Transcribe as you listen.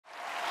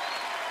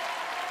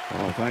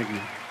Oh, thank you.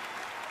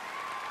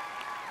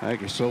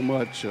 Thank you so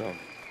much.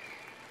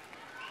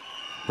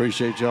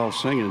 Appreciate y'all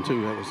singing,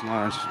 too. That was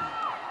nice.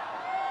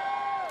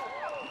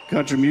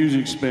 Country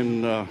music's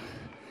been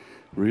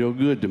real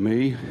good to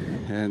me,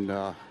 and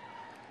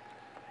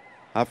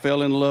I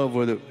fell in love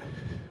with it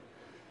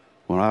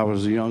when I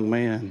was a young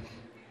man.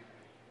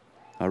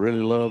 I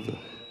really loved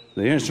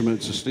the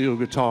instruments, the steel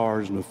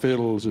guitars and the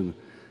fiddles and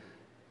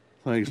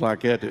things like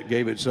that that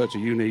gave it such a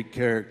unique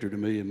character to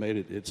me and made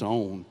it its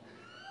own.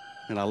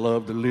 And I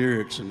loved the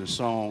lyrics and the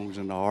songs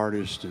and the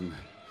artists and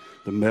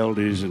the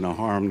melodies and the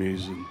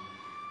harmonies. And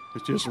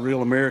it's just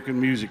real American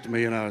music to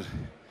me. And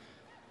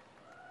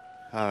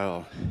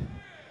I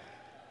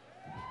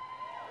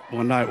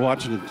one night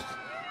watching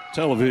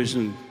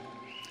television,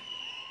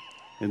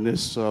 and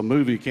this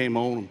movie came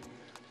on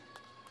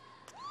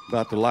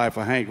about the life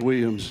of Hank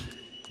Williams,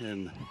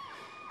 and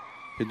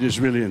it just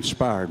really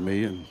inspired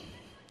me.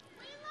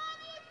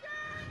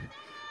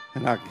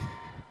 And I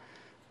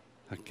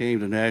came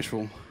to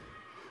Nashville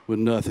with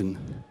nothing.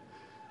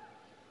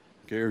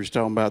 Gary's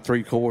talking about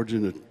 3 chords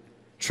and the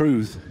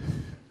truth.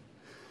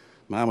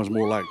 Mine was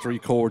more like 3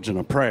 chords and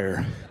a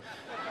prayer.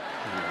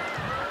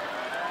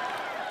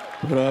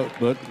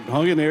 But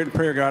hung in there. The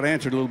prayer got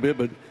answered a little bit.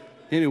 But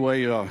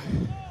anyway,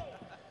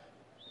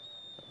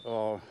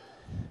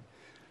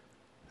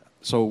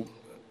 so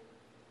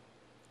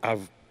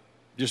I've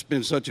just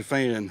been such a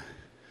fan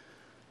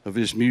of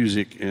this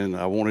music, and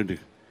I wanted to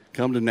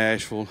come to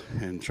Nashville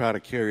and try to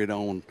carry it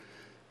on,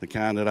 the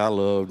kind that I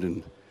loved.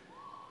 And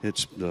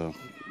it's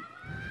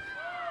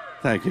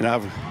thank you.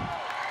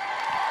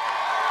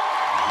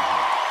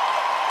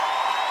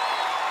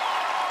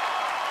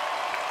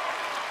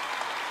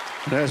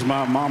 And as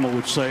my mama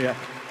would say,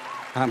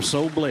 I'm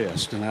so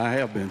blessed, and I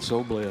have been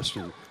so blessed.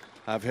 And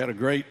I've had a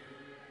great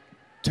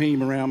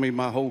team around me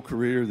my whole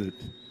career that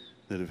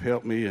have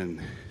helped me,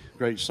 and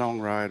great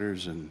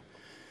songwriters, and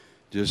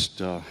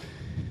just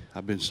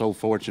I've been so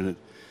fortunate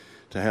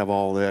to have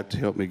all that to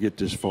help me get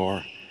this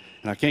far.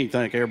 And I can't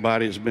thank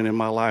everybody that's been in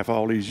my life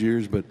all these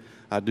years, but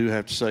I do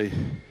have to say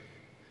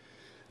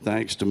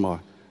thanks to my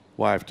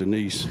wife,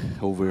 Denise,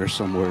 over there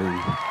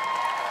somewhere.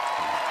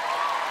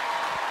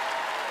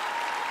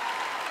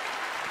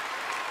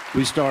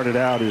 We started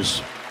out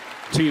as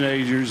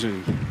teenagers,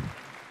 and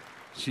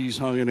she's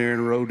hung in there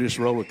and rode this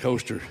roller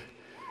coaster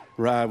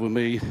ride with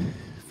me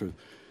for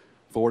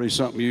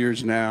 40-something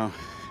years now.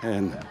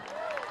 And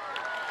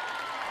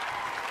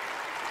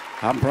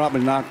I'm probably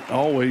not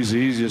always the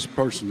easiest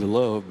person to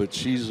love, but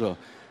she's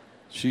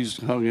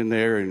hung in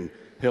there and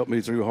helped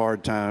me through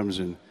hard times,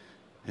 and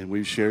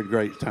we've shared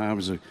great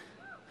times, the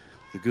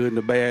good and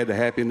the bad, the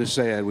happy and the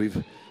sad.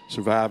 We've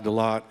survived a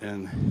lot,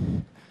 and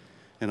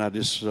I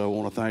just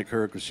want to thank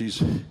her because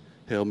she's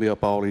held me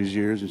up all these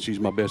years, and she's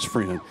my best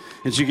friend.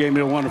 And she gave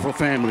me a wonderful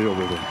family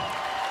over there.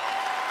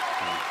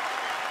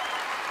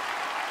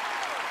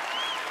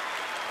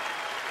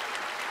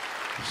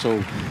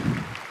 So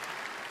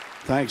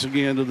thanks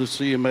again to the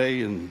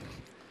CMA and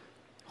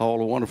all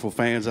the wonderful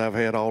fans I've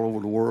had all over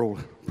the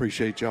world.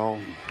 Appreciate y'all.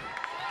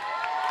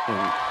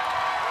 And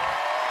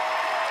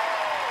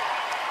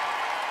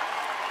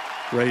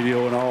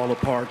radio and all the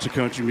parts of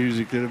country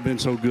music that have been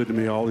so good to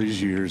me all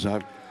these years.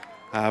 I've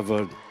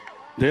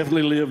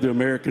definitely lived the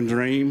American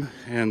dream,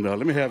 and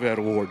let me have that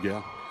award,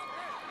 y'all.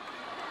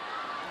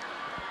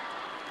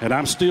 And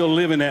I'm still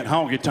living that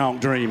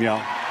honky-tonk dream,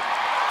 y'all.